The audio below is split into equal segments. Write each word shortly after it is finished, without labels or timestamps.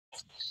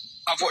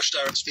I've watched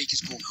her at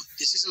Speaker's Corner.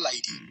 This is a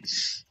lady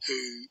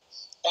who,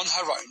 on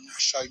her own,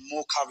 has shown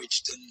more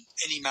courage than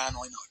any man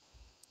I know.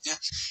 Yeah,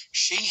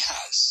 she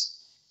has,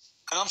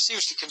 and I'm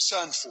seriously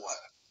concerned for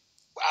her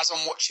as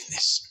I'm watching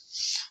this.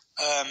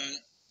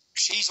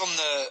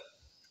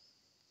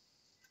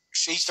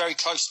 She's very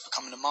close to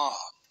becoming a martyr,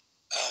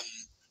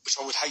 which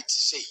I would hate to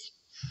see.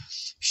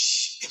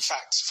 In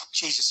fact,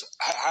 Jesus,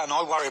 and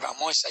I worry about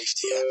my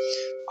safety here.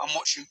 I'm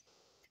watching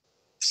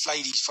this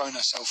lady's thrown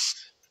herself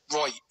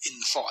right in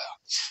the fire.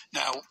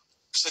 Now,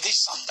 so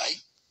this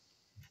Sunday,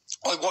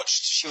 I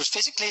watched, she was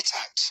physically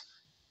attacked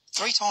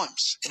 3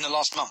 times in the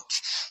last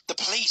month. The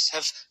police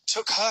have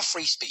took her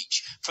free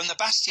speech from the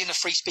bastion of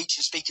free speech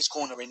in Speaker's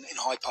Corner in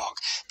Hyde Park.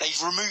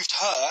 They've removed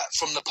her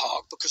from the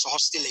park because of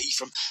hostility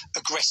from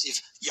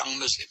aggressive young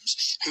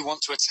Muslims who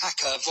want to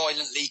attack her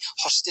violently,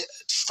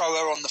 throw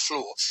her on the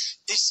floor.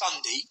 This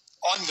Sunday,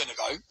 I'm going to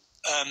go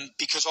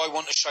because I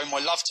want to show my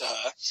love to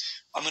her.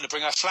 I'm going to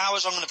bring her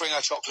flowers. I'm going to bring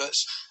her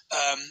chocolates.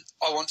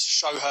 I want to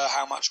show her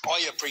how much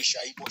I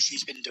appreciate what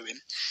she's been doing.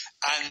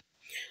 And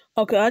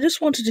okay, I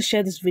just wanted to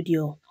share this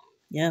video.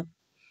 Yeah.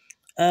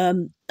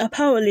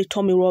 Apparently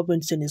Tommy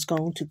Robinson is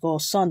going to go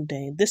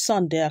this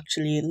Sunday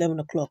actually, 11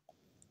 o'clock.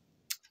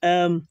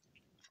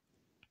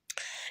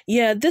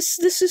 Yeah, this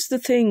is the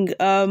thing.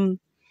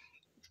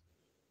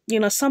 You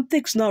know,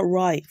 something's not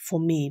right for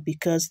me,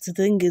 because the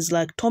thing is,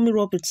 like, Tommy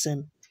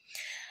Robinson,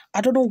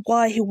 I don't know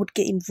why he would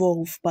get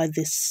involved by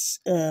this,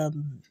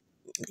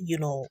 you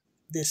know,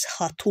 this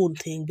Khatun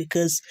thing,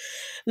 because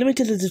let me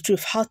tell you the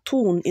truth,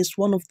 Khatun is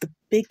one of the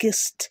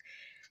biggest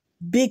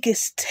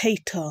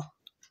hater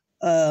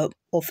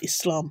of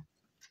Islam.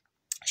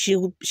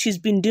 She's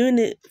been doing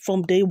it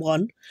from day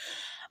one.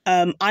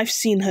 I've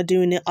seen her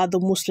doing it. Other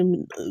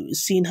Muslims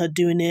seen her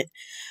doing it.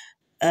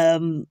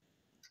 The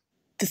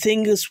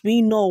thing is,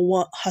 we know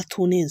what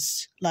Khatun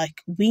is.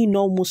 Like, we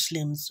know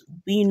Muslims.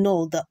 We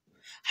know that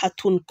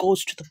Khatun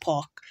goes to the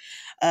park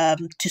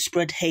to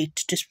spread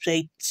hate, to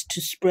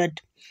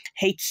spread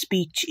hate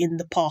speech in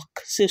the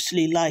park.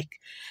 Seriously, like,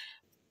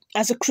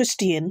 as a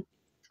Christian,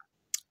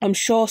 I'm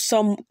sure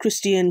some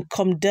Christian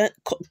confronted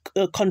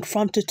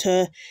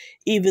her,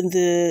 even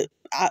the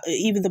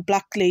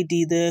black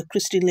lady, the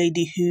Christian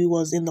lady who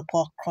was in the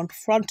park,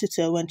 confronted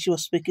her when she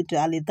was speaking to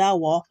Ali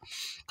Dawa,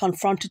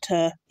 confronted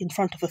her in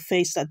front of her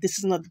face that this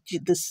is not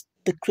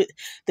the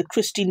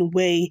Christian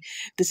way,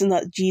 this is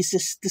not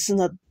Jesus, this is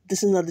not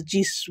the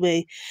Jesus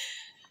way.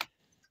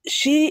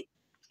 She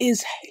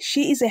is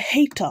a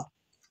hater.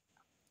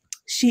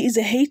 She is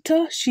a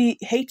hater. She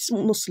hates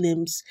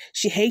Muslims.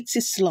 She hates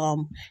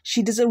Islam.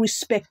 She doesn't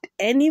respect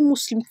any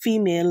Muslim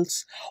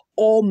females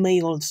or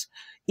males.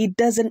 She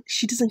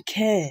doesn't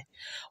care.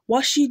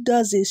 What she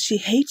does is she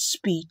hates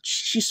speech.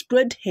 She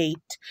spread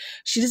hate.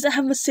 She doesn't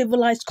have a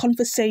civilized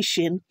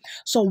conversation.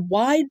 So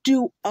why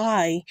do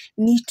I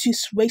need to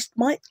waste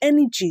my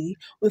energy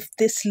with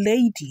this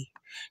lady?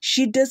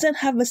 She doesn't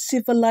have a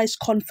civilized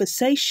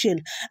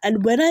conversation.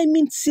 And when I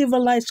mean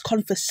civilized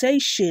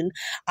conversation,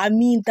 I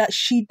mean that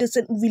she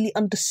doesn't really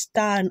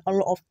understand a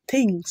lot of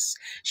things.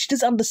 She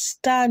doesn't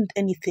understand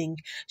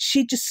anything.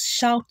 She just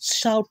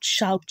shouts.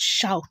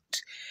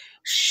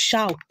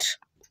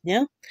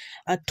 Yeah?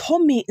 And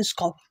Tommy is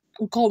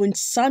going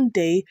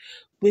Sunday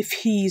with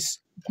his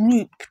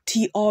group,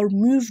 TR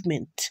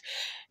Movement.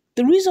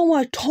 The reason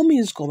why Tommy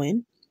is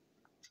going,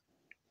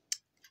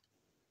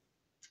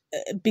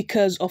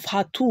 because of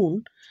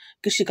Khatun,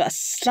 because she got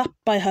slapped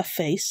by her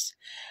face.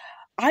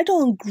 I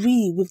don't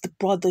agree with the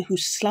brother who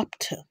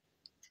slapped her.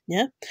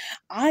 Yeah,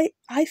 I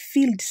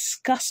feel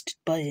disgusted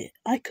by it.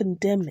 I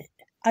condemn it.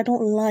 I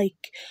don't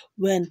like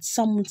when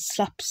someone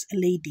slaps a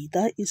lady.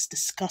 That is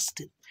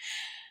disgusting.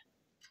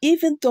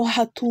 Even though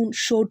Khatun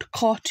showed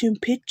cartoon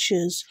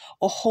pictures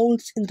or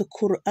holes in the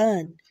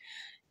Quran,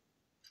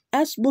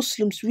 as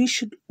Muslims we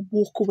should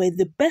walk away.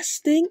 The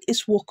best thing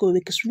is walk away,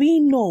 because we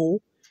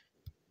know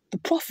the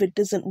Prophet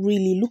doesn't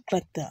really look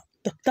like that.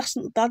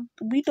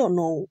 We don't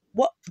know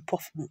what the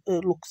Prophet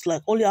looks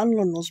like. Only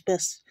Allah knows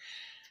best.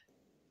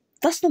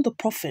 That's not the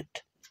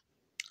Prophet.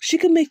 She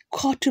can make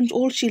cartoons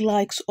all she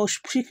likes, or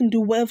she can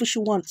do whatever she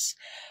wants.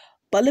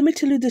 But let me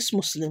tell you this,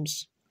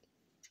 Muslims.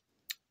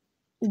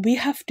 We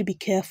have to be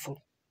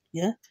careful,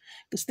 yeah?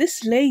 Because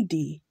this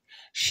lady,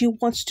 she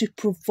wants to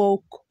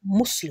provoke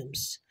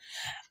Muslims.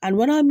 And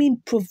when I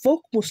mean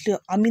provoke Muslims,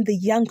 I mean the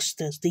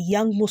youngsters, the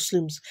young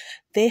Muslims.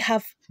 They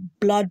have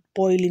blood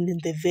boiling in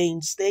their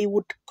veins. They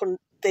would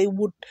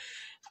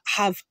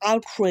have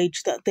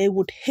outrage that they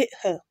would hit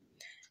her.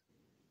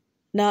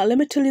 Now, let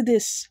me tell you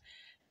this.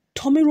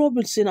 Tommy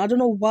Robinson, I don't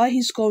know why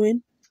he's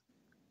going,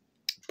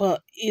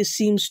 but it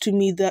seems to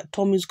me that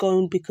Tommy's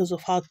going because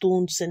of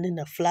Khatun sending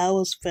her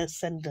flowers, first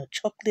sending her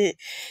chocolate.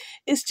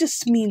 It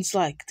just means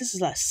like,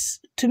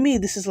 to me,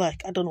 this is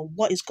like, I don't know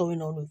what is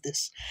going on with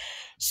this.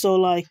 So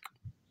like,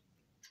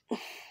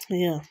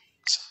 yeah.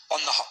 On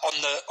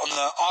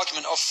the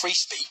argument of free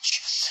speech,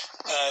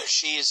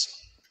 she is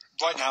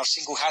right now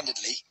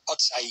single-handedly, I'd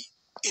say,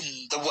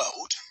 in the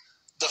world,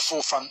 the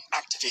forefront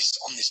activists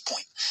on this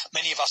point.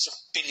 Many of us have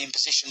been in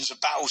positions of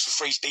battles for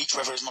free speech,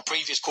 whether it's my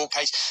previous court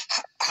case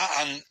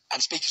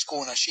and Speaker's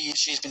Corner. She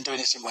has been doing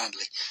it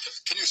single-handedly.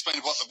 Can you explain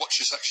what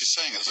she's actually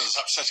saying? It's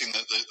upsetting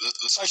the...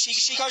 So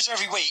she goes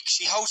every week.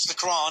 She holds the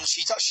Quran.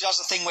 She does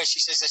the thing where she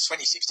says there's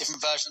 26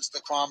 different versions of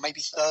the Quran,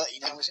 maybe 30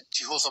 now, is it?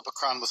 She holds up a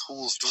Quran with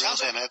holes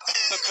drilled in it.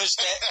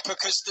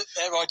 because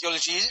their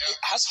ideology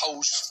has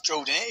holes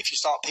drilled in it if you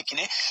start picking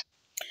it.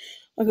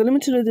 Okay, let me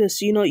tell you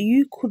this.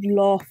 You could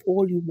laugh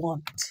all you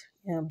want.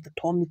 The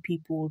Tommy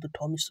people, the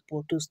Tommy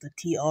supporters, the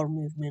TR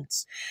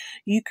movements.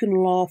 You can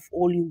laugh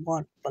all you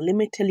want. But let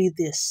me tell you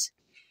this.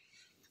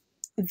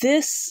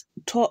 This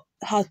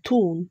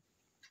Hatun,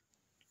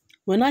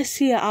 when I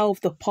see her out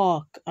of the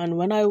park, and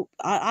when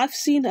I've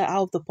seen her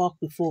out of the park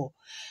before,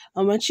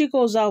 and when she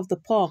goes out of the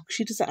park,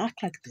 she doesn't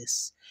act like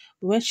this.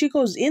 But when she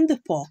goes in the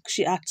park,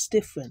 she acts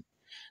different.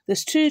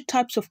 There's two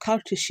types of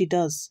characters she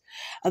does.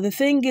 And the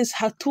thing is,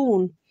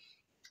 Hatun,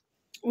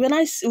 when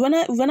I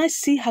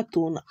see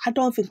Hatun, I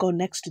don't even go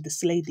next to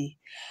this lady.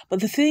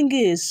 But the thing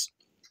is,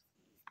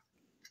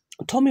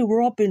 Tommy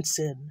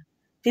Robinson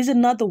is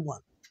another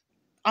one.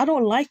 I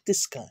don't like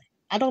this guy.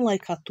 I don't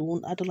like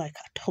Hatun. I don't like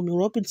Tommy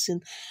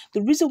Robinson.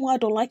 The reason why I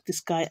don't like this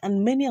guy,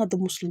 and many other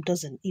Muslims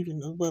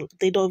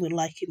they don't even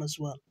like him as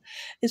well,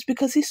 is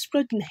because he's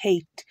spreading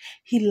hate.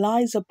 He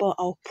lies about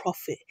our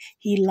Prophet.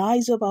 He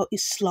lies about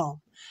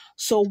Islam.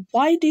 So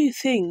why do you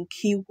think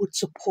he would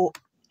support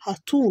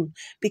Hatun?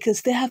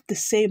 Because they have the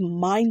same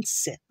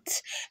mindset.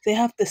 They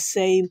have the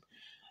same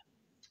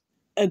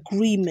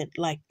agreement.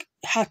 Like,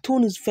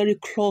 Hatun is very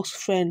close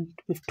friend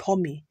with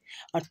Tommy,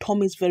 and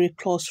Tommy is very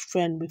close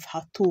friend with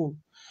Hatun.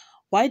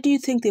 Why do you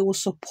think they will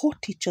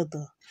support each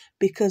other?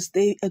 Because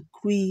they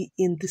agree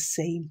in the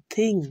same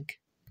thing.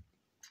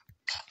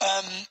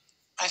 And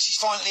she's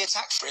violently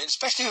attacked for it,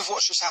 especially with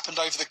what's just happened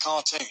over the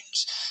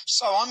cartoons.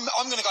 So I'm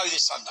going to go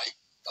this Sunday.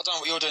 I don't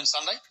know what you're doing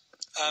Sunday.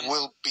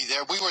 We'll be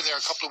there. We were there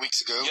a couple of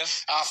weeks ago. Yeah.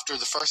 After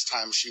the first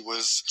time she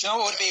was... Do you know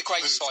what would be a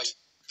great sight?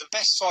 The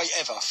best sight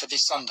ever for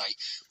this Sunday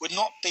would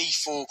not be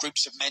for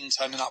groups of men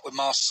turning up with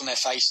masks on their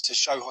face to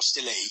show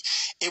hostility.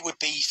 It would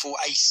be for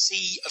a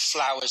sea of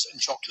flowers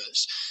and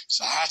chocolates,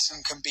 so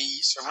Hatton can be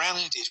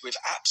surrounded with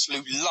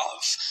absolute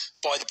love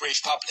by the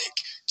British public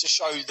to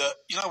show that,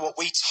 you know what,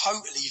 we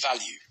totally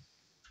value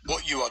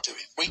what you are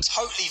doing. We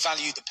totally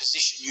value the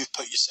position you've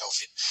put yourself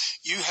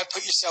in. You have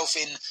put yourself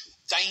in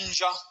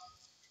danger,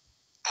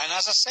 and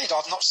as I said,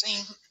 I've not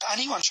seen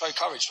anyone show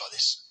courage like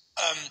this.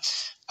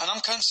 And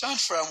I'm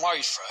concerned for her and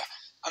worried for her.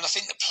 And I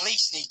think the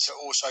police need to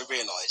also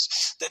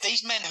realise that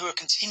these men who are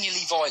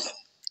continually violent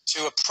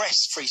to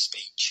oppress free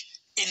speech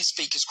in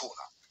Speaker's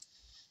Corner,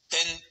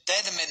 then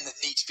they're the men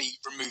that need to be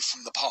removed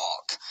from the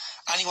park.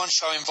 Anyone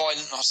showing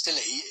violent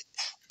hostility,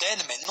 they're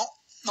the men,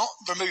 not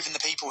removing the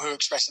people who are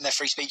expressing their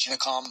free speech in a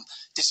calm,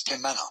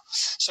 disciplined manner.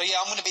 So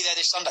yeah, I'm going to be there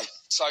this Sunday.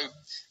 So,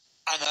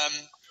 and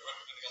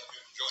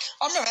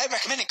I'm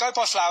recommending go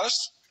buy flowers,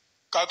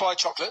 go buy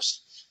chocolates,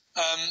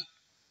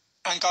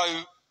 and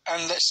go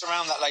and let's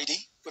surround that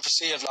lady with a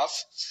sea of love.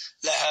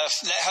 Let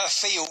her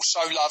feel so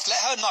loved.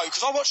 Let her know,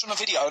 because I watched on a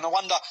video and I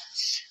wonder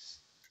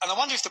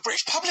if the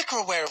British public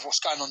are aware of what's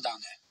going on down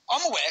there.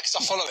 I'm aware because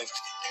I follow everything.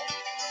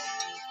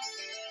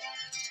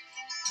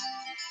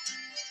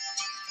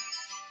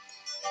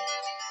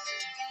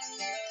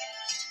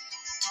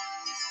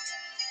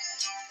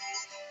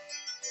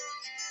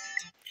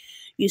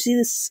 You see,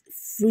 this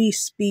free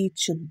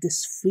speech and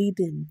this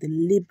freedom, the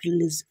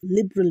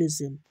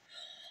liberalism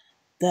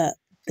that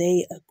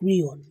they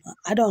agree on.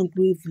 I don't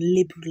agree with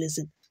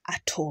liberalism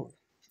at all.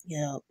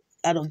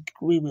 I don't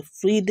agree with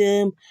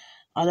freedom.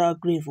 I don't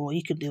agree with, well,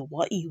 you can do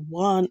what you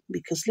want,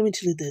 because let me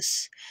tell you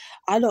this,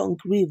 I don't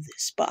agree with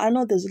this, but I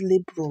know there's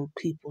liberal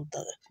people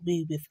that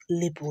agree with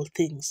liberal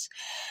things,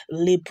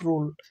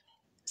 liberal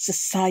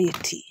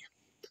society,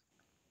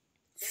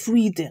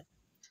 freedom.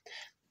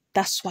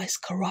 That's why it's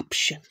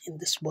corruption in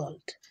this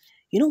world.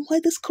 You know why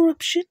there's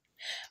corruption?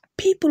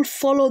 People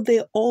follow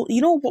their own, do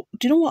you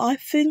know what I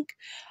think?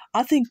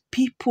 I think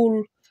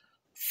people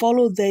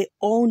follow their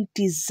own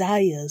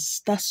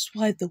desires. That's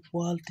why the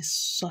world is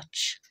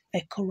such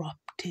a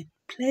corrupted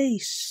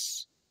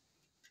place.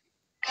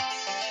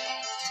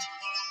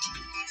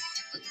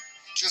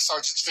 Just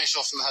to finish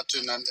off on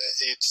Hatun, and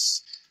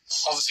it's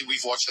obviously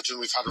we've watched Hatun,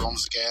 we've had her on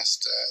as a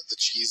guest, that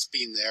she's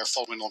been there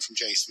following on from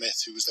Jay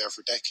Smith, who was there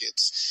for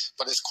decades.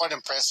 But it's quite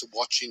impressive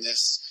watching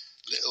this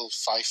little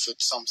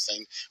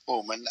 5-foot-something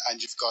woman,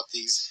 and you've got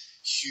these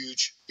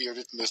huge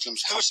bearded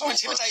Muslims who are so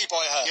intimidated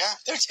by her. Yeah,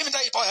 they're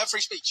intimidated by her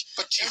free speech.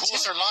 But she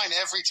holds her line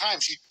every time.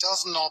 She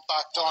does not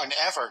back down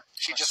ever.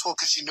 She just holds,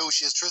 because she knows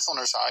she has truth on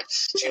her side.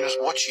 She knows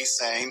what she's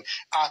saying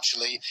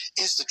actually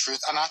is the truth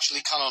and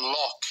actually can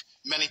unlock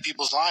many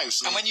people's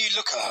lives. And when you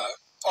look at her,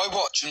 I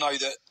watch and know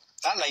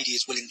that lady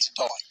is willing to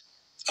die,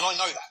 and I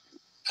know that,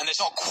 and there's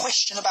not a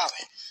question about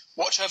it.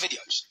 Watch her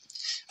videos,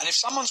 and if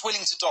someone's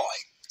willing to die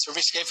to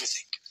risk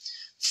everything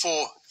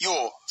for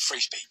your free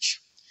speech,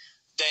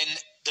 then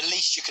the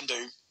least you can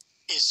do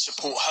is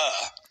support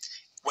her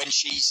when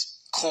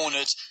she's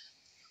cornered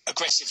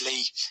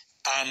aggressively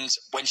And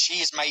when she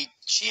has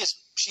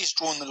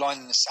drawn the line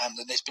in the sand,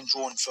 and it's been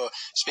drawn for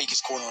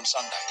Speaker's Corner on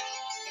Sunday.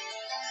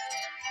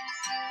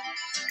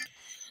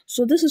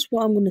 So this is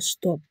where I'm going to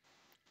stop.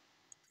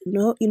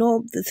 You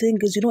know, the thing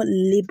is,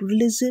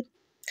 liberalism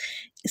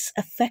is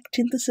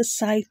affecting the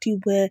society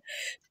where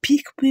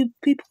people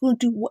will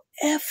do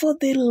whatever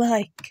they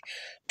like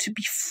to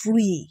be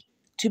free.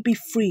 To be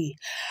free.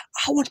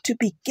 I want to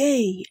be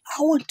gay.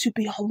 I want to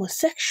be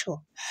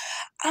homosexual.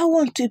 I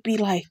want to be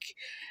like,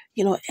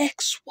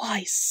 X,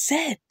 Y,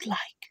 Z. Like,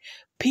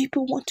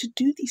 people want to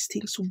do these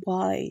things.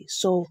 Why?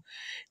 So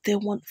they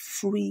want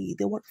free.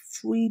 They want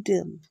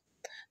freedom.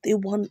 They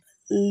want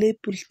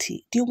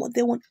liberty. They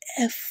want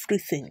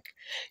everything.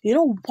 You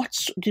know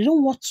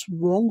what's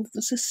wrong with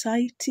the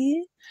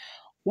society?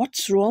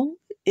 What's wrong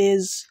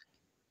is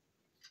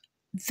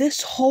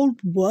this whole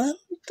world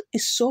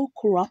is so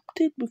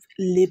corrupted with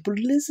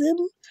liberalism,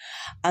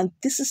 and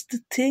this is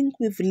the thing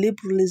with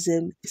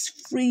liberalism is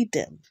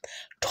freedom.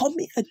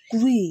 Tommy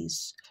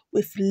agrees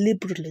with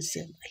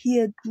liberalism. He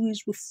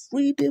agrees with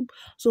freedom,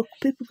 so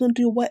people can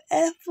do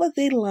whatever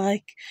they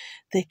like.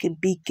 They can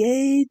be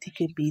gay, they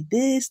can be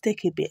this, they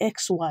can be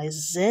X, Y,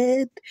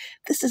 Z.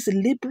 This is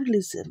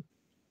liberalism.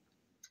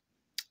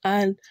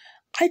 And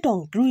I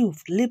don't agree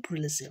with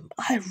liberalism.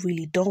 I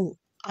really don't.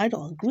 I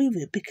don't agree with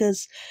it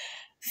because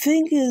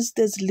thing is,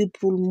 there's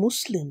liberal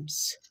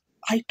Muslims.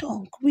 I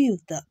don't agree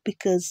with that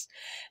because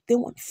they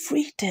want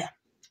freedom.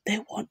 They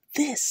want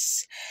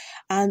this.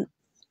 And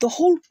the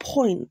whole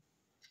point,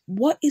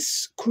 what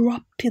is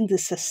corrupting the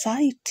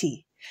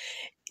society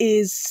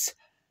is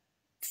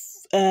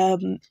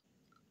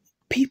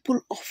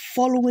people are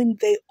following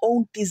their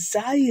own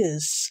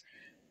desires.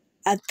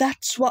 And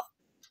that's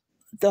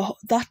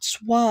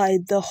why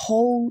the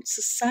whole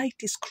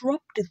society is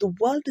corrupted. The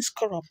world is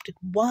corrupted.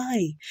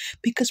 Why?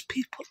 Because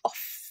people are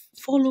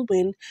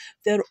following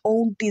their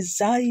own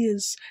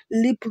desires.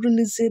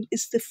 Liberalism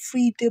is the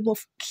freedom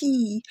of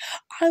key.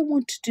 I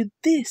want to do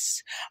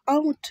this. I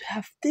want to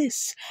have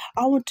this.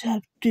 I want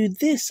to do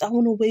this. I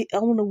want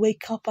to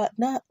wake up at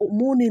night or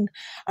morning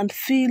and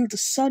feel the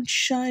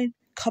sunshine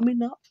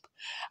coming up.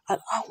 And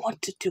I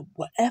want to do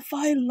whatever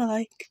I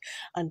like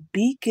and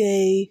be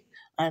gay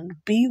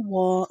and be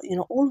what,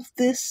 all of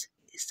this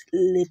is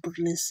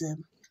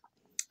liberalism.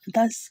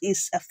 That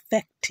is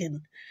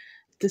affecting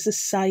the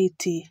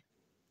society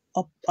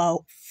of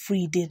our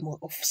freedom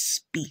of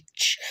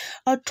speech.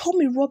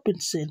 Tommy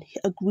Robinson, he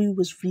agreed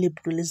with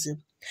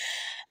liberalism.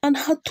 And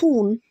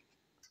Hatun,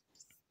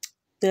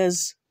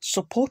 there's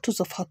supporters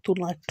of Hatun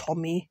like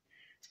Tommy,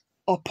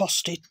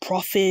 Apostate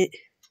Prophet,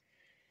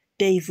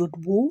 David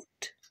Wood,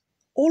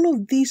 all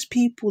of these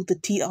people, the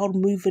TR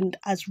movement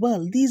as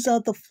well. These are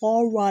the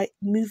far-right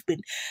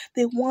movement.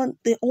 They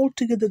all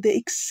together, they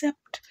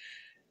accept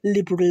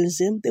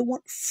liberalism. They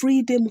want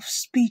freedom of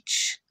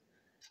speech.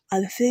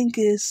 And the thing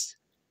is,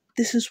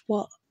 this is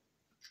what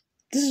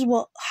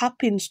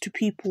happens to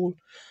people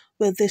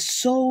where they're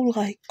so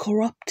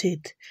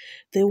corrupted.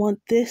 They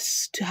want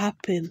this to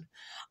happen.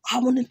 I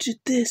want to do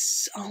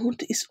this.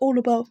 It's all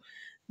about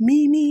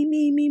me, me,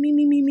 me, me, me,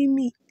 me, me, me,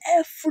 me.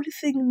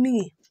 Everything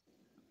me.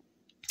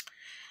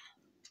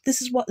 This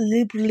is what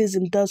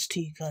liberalism does to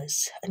you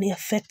guys, and it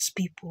affects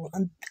people.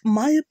 And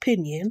my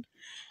opinion,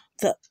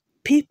 that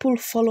people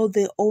follow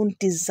their own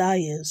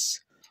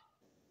desires.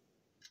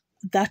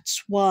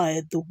 That's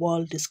why the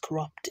world is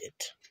corrupted.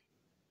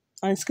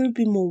 And it's going to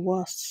be more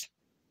worse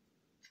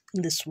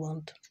in this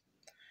world.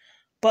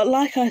 But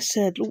like I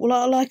said,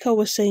 like I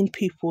was saying,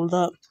 people,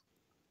 that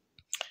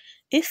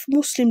if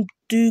Muslims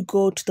do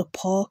go to the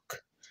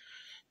park,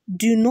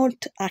 do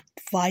not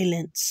act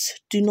violence.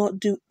 Do not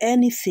do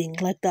anything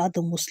like the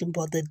other Muslim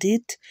brother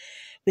did,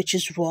 which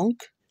is wrong.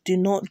 Do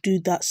not do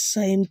that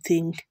same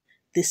thing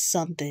this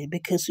Sunday,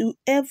 because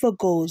whoever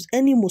goes,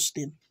 any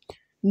Muslim,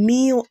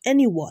 me or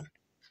anyone,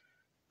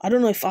 I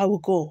don't know if I will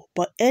go,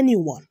 but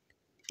anyone,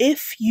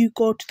 if you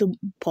go to the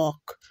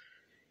park,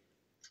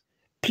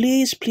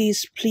 please,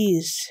 please,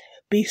 please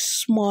be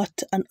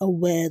smart and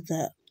aware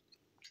that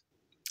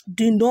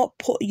do not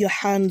put your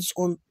hands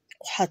on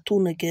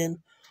Hatun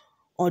again,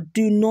 or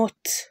do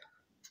not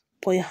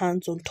put your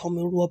hands on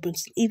Tommy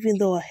Robinson, even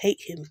though I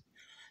hate him.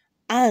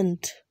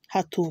 And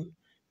Hatun,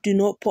 do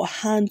not put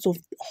hands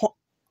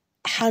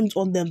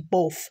on them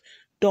both.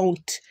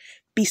 Don't.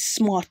 Be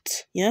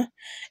smart, yeah?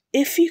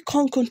 If you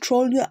can't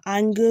control your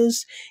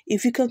angers,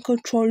 if you can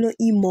control your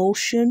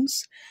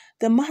emotions,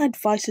 then my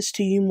advice is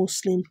to you,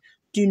 Muslim,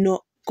 do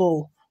not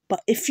go.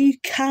 But if you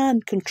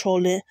can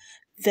control it,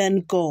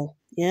 then go,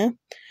 yeah?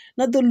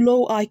 Not the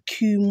low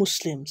IQ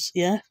Muslims,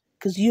 yeah?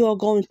 Because you're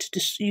going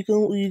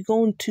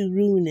to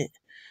ruin it.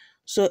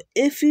 So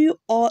if you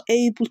are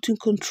able to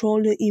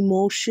control your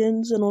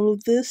emotions and all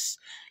of this,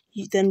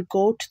 you then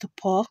go to the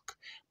park.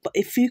 But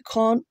if you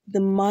can't,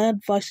 then my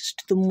advice is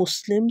to the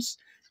Muslims,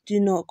 do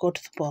not go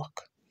to the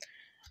park.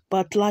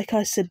 But like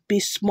I said,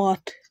 be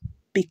smart,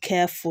 be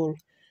careful,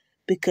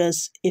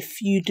 because if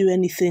you do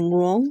anything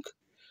wrong,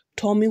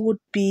 Tommy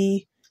would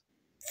be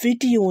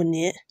videoing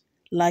it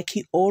like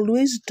he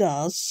always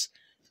does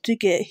to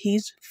get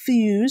his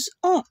views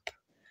up.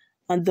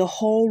 And the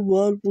whole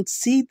world would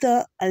see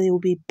that, and it will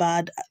be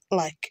bad.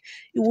 Like,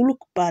 it will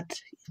look bad.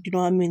 You know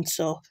what I mean?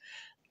 So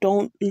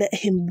don't let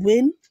him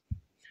win.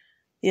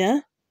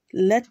 Yeah?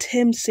 Let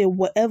him say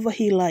whatever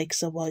he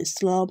likes about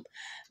Islam.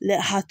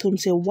 Let Hatun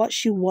say what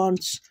she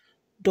wants.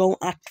 Don't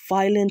act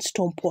violence.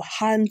 Don't put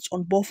hands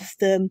on both of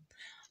them.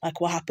 Like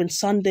what happened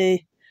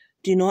Sunday.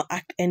 Do not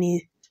act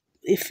any...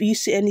 If you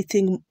see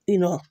anything,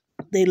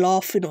 they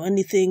laughing or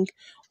anything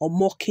or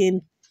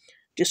mocking,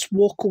 just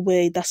walk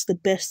away. That's the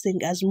best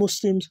thing as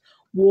Muslims.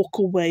 Walk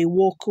away.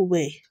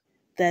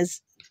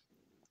 It's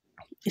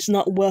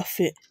not worth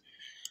it.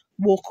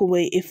 Walk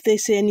away. If they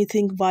say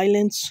anything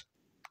violence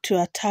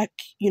to attack,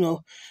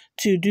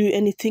 to do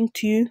anything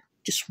to you,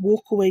 just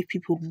walk away,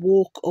 people.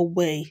 Walk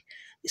away.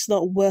 It's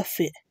not worth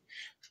it.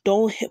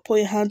 Don't put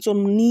your hands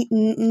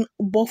on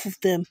both of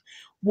them.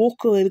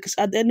 Walk away, because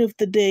at the end of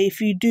the day, if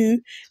you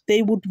do,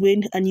 they would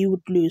win and you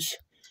would lose.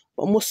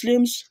 But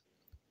Muslims,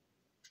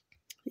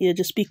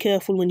 just be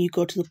careful when you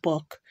go to the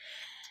park.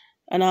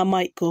 And I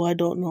might go, I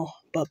don't know.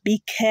 But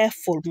be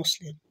careful,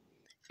 Muslim.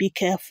 Be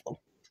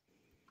careful.